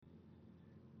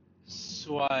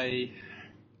So I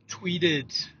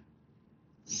tweeted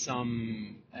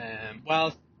some,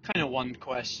 kind of one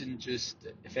question, just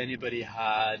if anybody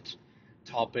had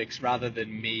topics rather than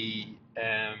me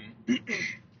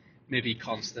maybe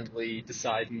constantly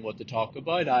deciding what to talk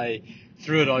about. I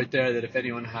threw it out there that if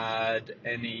anyone had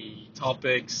any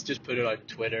topics, just put it out on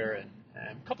Twitter, and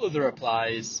a couple of the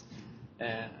replies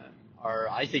um, are,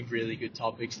 I think, really good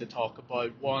topics to talk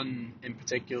about. One in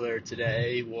particular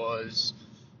today was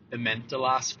the mental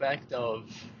aspect of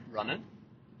running.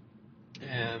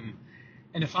 Um,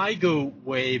 and if I go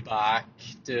way back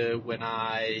to when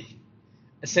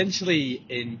essentially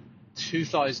in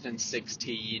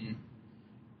 2016,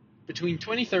 between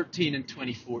 2013 and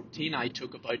 2014, I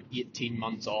took about 18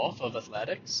 months off of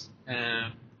athletics.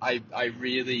 I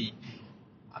really,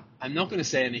 I'm not going to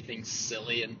say anything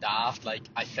silly and daft, like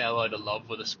I fell out of love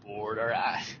with a sport, or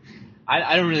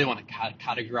I don't really want to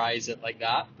categorize it like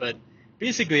that, but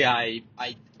basically I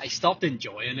stopped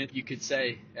enjoying it, you could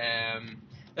say.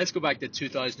 Let's go back to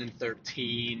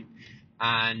 2013,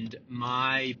 and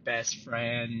my best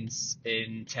friends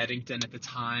in Teddington at the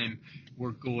time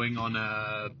were going on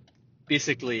this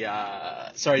is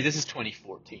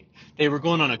 2014. They were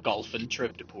going on a golfing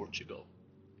trip to Portugal.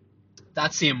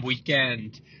 That same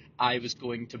weekend, I was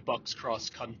going to Bucks Cross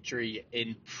Country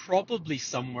in probably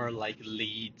somewhere like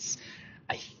Leeds.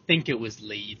 I think it was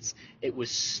Leeds. It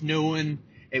was snowing.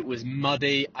 It was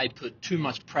muddy. I put too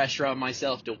much pressure on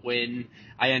myself to win.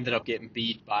 I ended up getting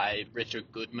beat by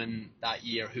Richard Goodman that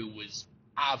year, who was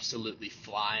absolutely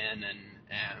flying, and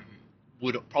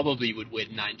would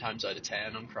win 9 times out of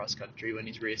 10 on cross country when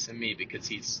he's racing me, because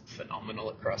he's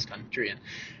phenomenal at cross country and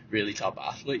really top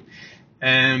athlete.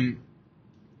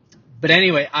 But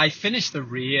anyway, I finished the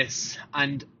race,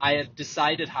 and I had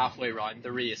decided halfway around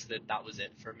the race that was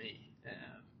it for me.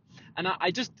 And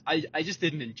I just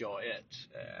didn't enjoy it.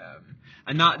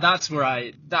 And that's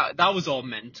where that was all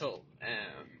mental.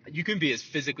 You can be as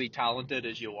physically talented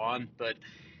as you want, but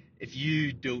if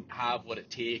you don't have what it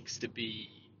takes to be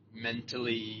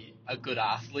mentally a good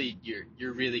athlete,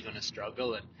 you're really going to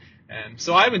struggle. And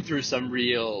so I went through some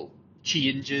real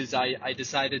changes. I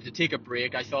decided to take a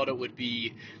break. I thought it would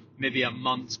be maybe a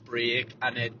month's break,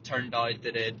 and it turned out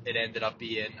that it ended up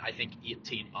being, I think,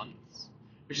 18 months,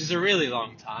 which is a really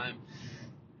long time.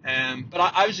 But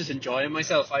I was just enjoying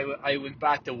myself. I went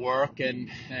back to work, and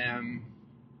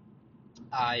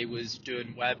I was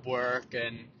doing web work,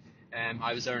 and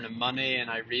I was earning money, and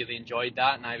I really enjoyed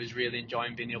that, and I was really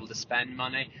enjoying being able to spend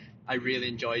money. I really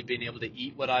enjoyed being able to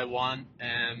eat what I want.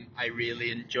 I really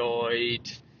enjoyed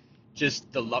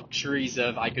just the luxuries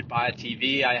of, I could buy a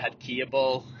TV, I had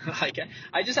cable, like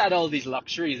I just had all these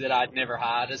luxuries that I'd never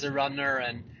had as a runner,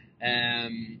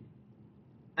 and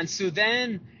so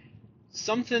then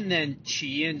something then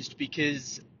changed,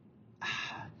 because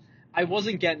I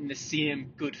wasn't getting the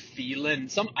same good feeling.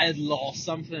 I had lost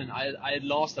something. I had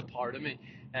lost a part of me.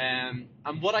 And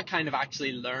what I kind of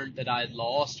actually learned that I had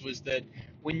lost was that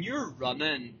when you're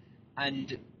running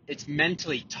and it's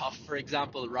mentally tough, for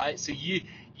example, right? So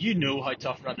you know how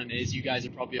tough running is. You guys are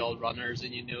probably all runners,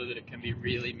 and you know that it can be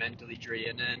really mentally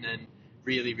draining and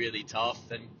really, really tough.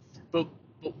 But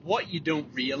what you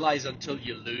don't realize until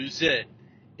you lose it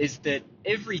is that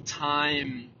every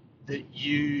time that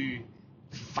you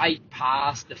fight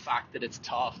past the fact that it's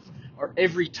tough, or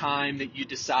every time that you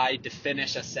decide to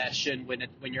finish a session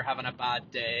when you're having a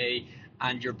bad day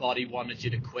and your body wanted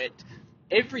you to quit,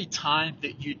 every time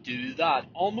that you do that,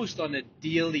 almost on a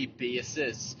daily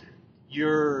basis,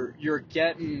 you're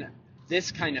getting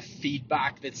this kind of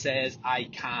feedback that says, I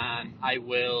can, I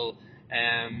will,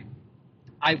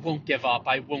 I won't give up,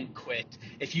 I won't quit.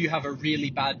 If you have a really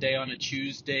bad day on a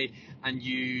Tuesday and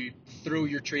you throw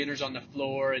your trainers on the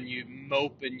floor and you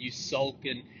mope and you sulk,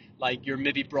 and like you're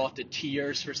maybe brought to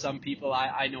tears for some people,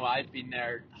 I know I've been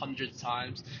there hundreds of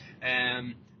times,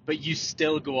 but you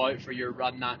still go out for your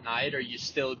run that night, or you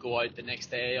still go out the next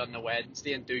day on the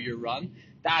Wednesday and do your run,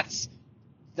 that's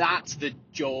the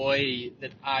joy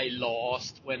that I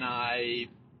lost when I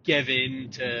give in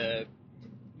to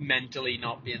mentally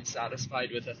not being satisfied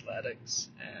with athletics.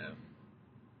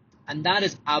 And that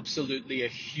is absolutely a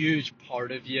huge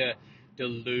part of you to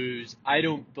lose. I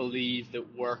don't believe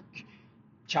that work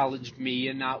challenged me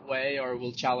in that way, or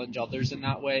will challenge others in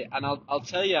that way. And I'll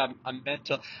tell you, I'm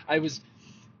mental. I was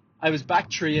back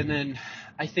training,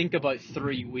 I think, about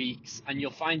 3 weeks, and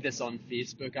you'll find this on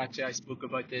Facebook. Actually, I spoke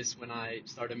about this when I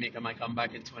started making my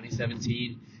comeback in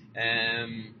 2017.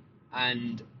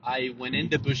 And I went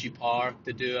into Bushy Park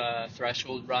to do a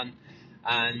threshold run,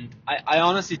 and I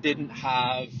honestly didn't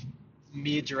have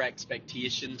major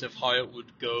expectations of how it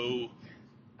would go.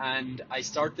 and I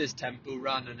start this tempo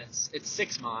run, and it's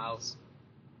 6 miles,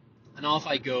 and off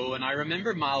I go. And I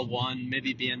remember mile one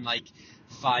maybe being like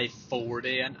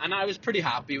 5:40, and I was pretty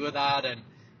happy with that. And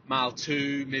mile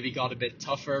two maybe got a bit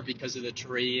tougher because of the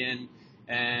terrain,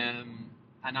 and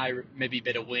maybe a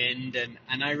bit of wind,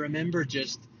 and I remember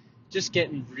just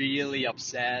getting really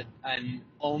upset and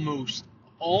almost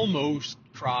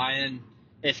crying,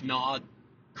 if not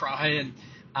crying.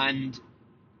 And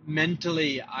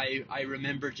mentally, I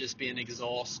remember just being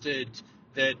exhausted,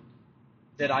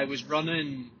 that I was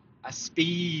running a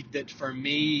speed that for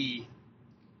me,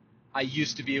 I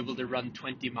used to be able to run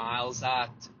 20 miles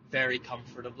at very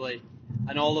comfortably.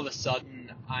 And all of a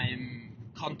sudden, I'm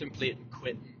contemplating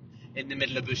quitting in the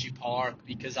middle of Bushy Park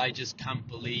because I just can't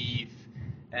believe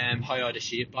how out of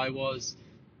shape I was.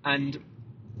 And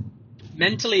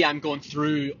mentally, I'm going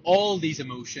through all these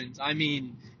emotions. I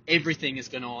mean, everything is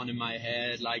going on in my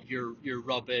head. Like, you're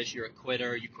rubbish, you're a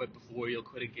quitter, you quit before, you'll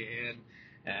quit again.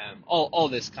 All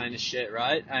this kind of shit,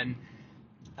 right? And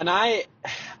I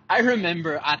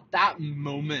remember at that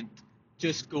moment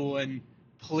just going,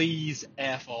 please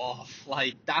F off.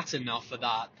 Like, that's enough of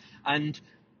that. And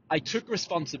I took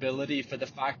responsibility for the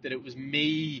fact that it was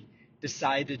me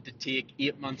decided to take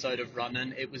 8 months out of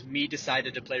running. It was me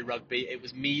decided to play rugby. It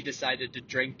was me decided to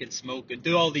drink and smoke and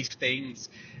do all these things.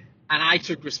 And I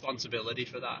took responsibility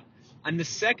for that. And the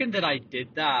second that I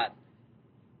did that,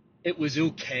 it was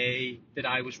okay that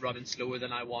I was running slower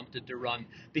than I wanted to run,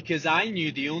 because I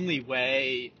knew the only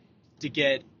way to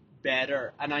get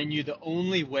better, and I knew the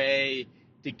only way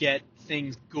to get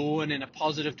things going in a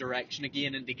positive direction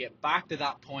again and to get back to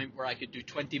that point where I could do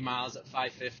 20 miles at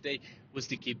 5:50 was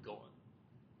to keep going.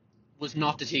 Was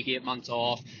not to take 8 months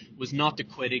off, was not to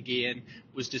quit again,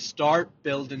 was to start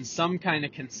building some kind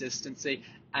of consistency.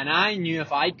 And I knew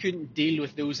if I couldn't deal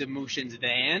with those emotions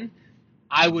then,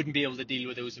 I wouldn't be able to deal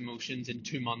with those emotions in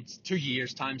 2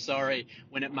 years time,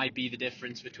 when it might be the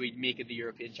difference between making the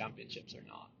European Championships or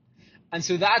not. And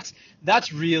so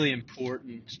that's really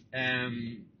important.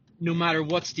 No matter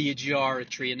what stage you are at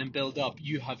training build up,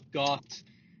 you have got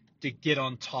to get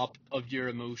on top of your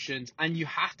emotions, and you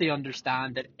have to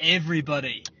understand that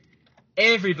everybody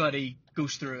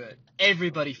goes through it.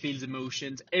 Everybody feels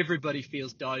emotions. Everybody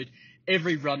feels doubt.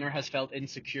 Every runner has felt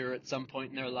insecure at some point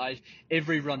in their life.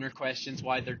 Every runner questions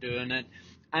why they're doing it.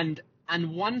 And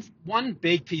one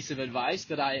big piece of advice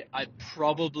that I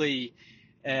probably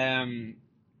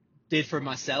did for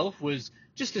myself was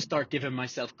just to start giving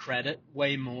myself credit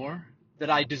way more. That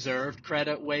I deserved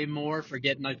credit way more for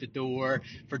getting out the door,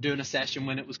 for doing a session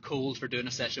when it was cold, for doing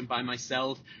a session by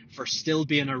myself, for still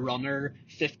being a runner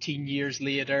 15 years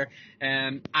later.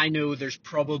 I know there's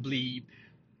probably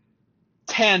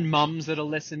 10 mums that'll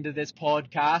listen to this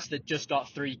podcast that just got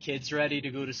 3 kids ready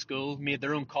to go to school, made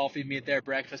their own coffee, made their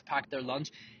breakfast, packed their lunch.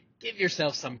 Give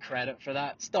yourself some credit for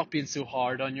that. Stop being so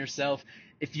hard on yourself.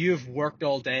 If you have worked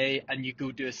all day and you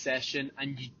go to a session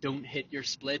and you don't hit your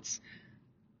splits,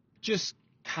 just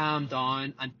calm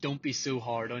down and don't be so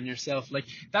hard on yourself. Like,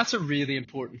 that's a really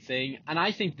important thing. And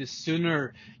I think the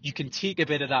sooner you can take a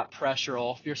bit of that pressure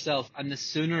off yourself, and the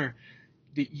sooner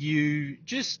that you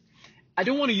just, I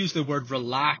don't want to use the word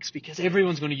relax because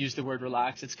everyone's going to use the word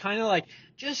relax. It's kind of like,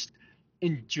 just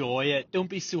enjoy it. Don't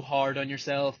be so hard on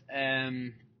yourself.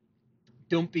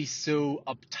 Don't be so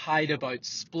uptight about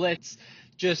splits.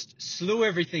 Just slow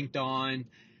everything down.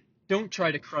 Don't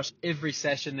try to crush every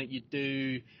session that you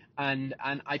do, and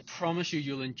I promise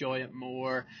you'll enjoy it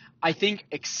more. I think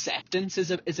acceptance is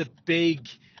a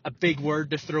big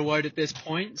word to throw out at this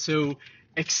point. So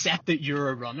accept that you're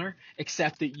a runner,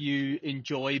 accept that you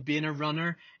enjoy being a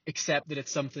runner, accept that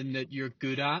it's something that you're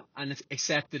good at, and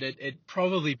accept that it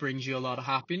probably brings you a lot of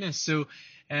happiness. So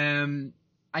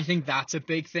I think that's a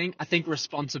big thing. I think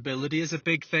responsibility is a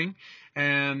big thing.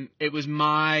 It was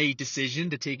my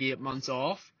decision to take 8 months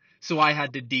off. So I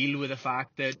had to deal with the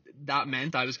fact that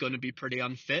meant I was going to be pretty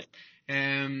unfit.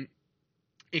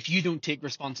 If you don't take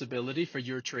responsibility for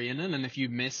your training, and if you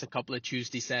miss a couple of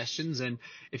Tuesday sessions, and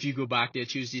if you go back to a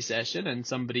Tuesday session and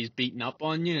somebody's beating up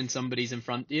on you and somebody's in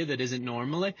front of you that isn't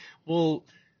normally, well,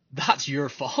 that's your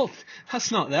fault.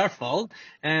 That's not their fault.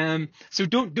 So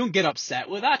don't get upset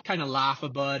with that. Kind of laugh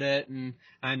about it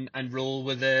and roll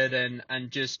with it,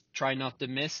 and just try not to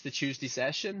miss the Tuesday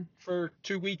session for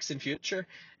 2 weeks in future.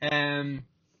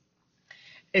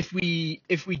 If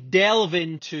we delve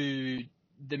into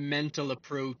the mental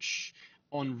approach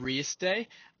on race day,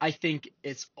 I think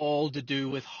it's all to do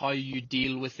with how you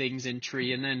deal with things in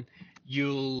training.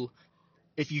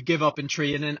 If you give up in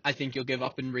training, I think you'll give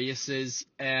up in races.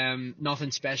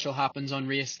 Nothing special happens on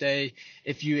race day.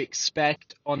 If you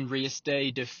expect on race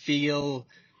day to feel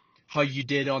how you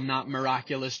did on that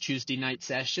miraculous Tuesday night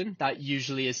session. That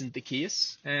usually isn't the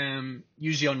case.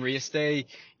 Usually on race day,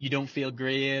 you don't feel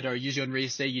great, or usually on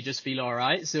race day, you just feel all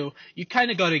right. So you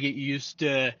kind of got to get used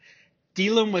to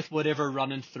dealing with whatever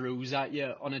running throws at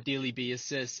you on a daily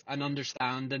basis, and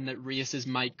understanding that races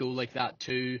might go like that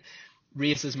too.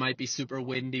 Races might be super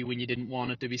windy when you didn't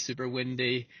want it to be super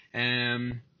windy.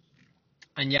 And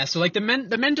yeah, so like the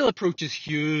mental approach is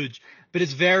huge, but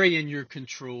it's very in your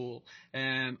control.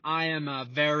 I am a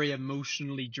very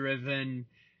emotionally driven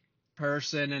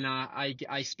person, and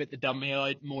I spit the dummy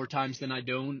out more times than I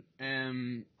don't.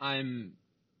 I'm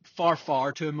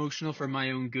far too emotional for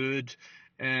my own good.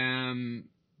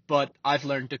 But I've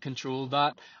learned to control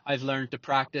that. I've learned to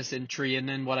practice in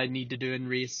training what I need to do in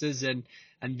races, and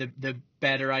the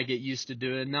better I get used to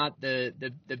doing that,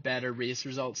 the better race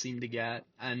results seem to get.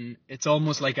 And it's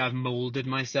almost like I've molded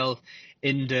myself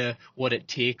into what it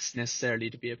takes necessarily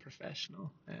to be a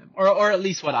professional, or at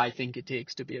least what I think it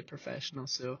takes to be a professional.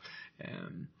 So,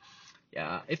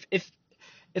 yeah,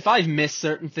 if I've missed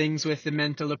certain things with the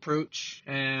mental approach,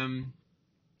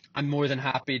 I'm more than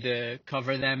happy to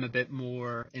cover them a bit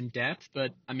more in depth.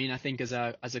 But I mean, I think as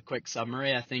a quick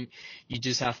summary, I think you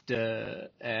just have to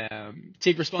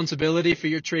take responsibility for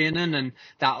your training, and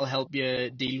that'll help you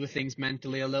deal with things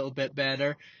mentally a little bit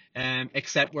better.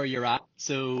 Accept where you're at.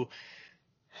 So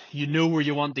you know where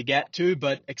you want to get to,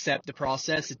 but accept the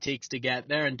process it takes to get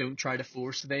there, and don't try to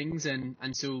force things. And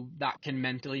so that can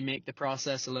mentally make the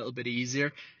process a little bit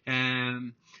easier.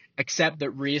 Accept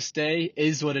that race day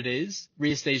is what it is.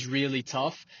 Race day is really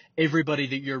tough. Everybody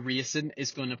that you're racing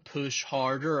is going to push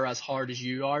harder or as hard as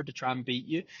you are to try and beat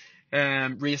you.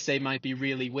 Race day might be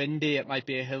really windy. It might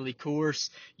be a hilly course.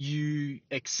 You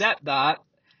accept that,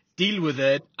 deal with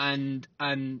it, and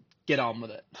get on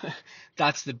with it.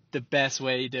 That's the best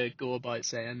way to go about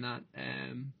saying that.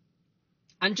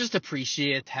 And just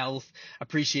appreciate health,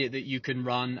 appreciate that you can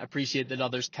run, appreciate that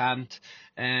others can't,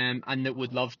 and that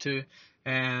would love to.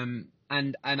 And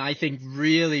I think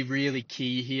really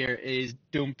key here is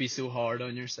don't be so hard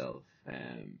on yourself.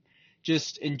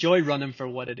 Just enjoy running for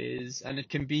what it is, and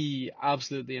it can be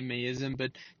absolutely amazing,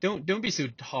 but don't be so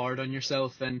hard on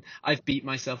yourself. And I've beat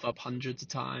myself up hundreds of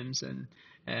times,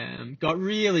 and got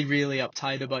really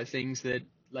uptight about things that,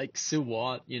 like, so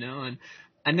what, you know.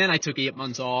 And then I took 8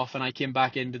 months off, and I came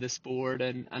back into the sport,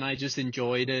 and I just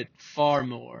enjoyed it far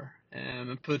more,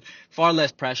 and put far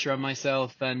less pressure on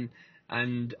myself, and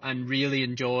really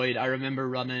enjoyed. I remember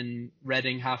running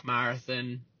Reading half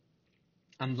marathon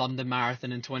and London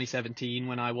Marathon in 2017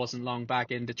 when I wasn't long back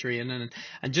into training,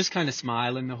 and just kind of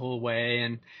smiling the whole way,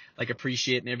 and like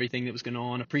appreciating everything that was going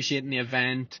on, appreciating the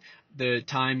event, the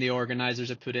time the organizers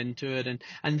had put into it.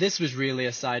 And this was really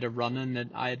a side of running that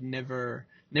I had never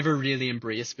really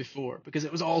embraced before, because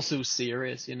it was all so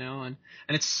serious, you know, and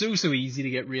it's so easy to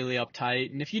get really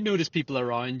uptight. And if you notice people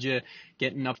around you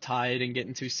getting uptight and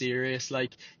getting too serious,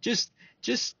 like just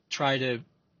try to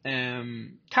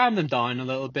calm them down a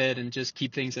little bit and just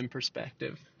keep things in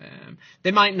perspective.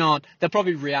 They'll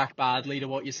probably react badly to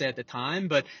what you say at the time,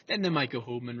 but then they might go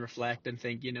home and reflect and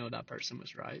think, you know, that person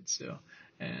was right. So,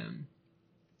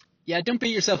 yeah, don't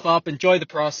beat yourself up, enjoy the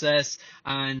process,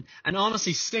 and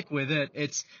honestly stick with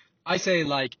it. I say,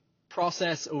 like,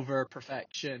 process over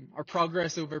perfection, or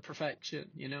progress over perfection.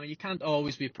 You know, you can't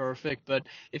always be perfect, but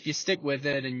if you stick with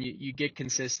it and you get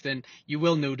consistent, you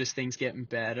will notice things getting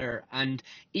better. And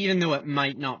even though it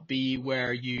might not be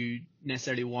where you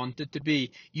necessarily want it to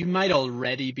be, you might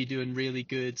already be doing really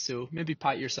good. So maybe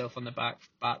pat yourself on the back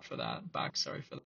for that.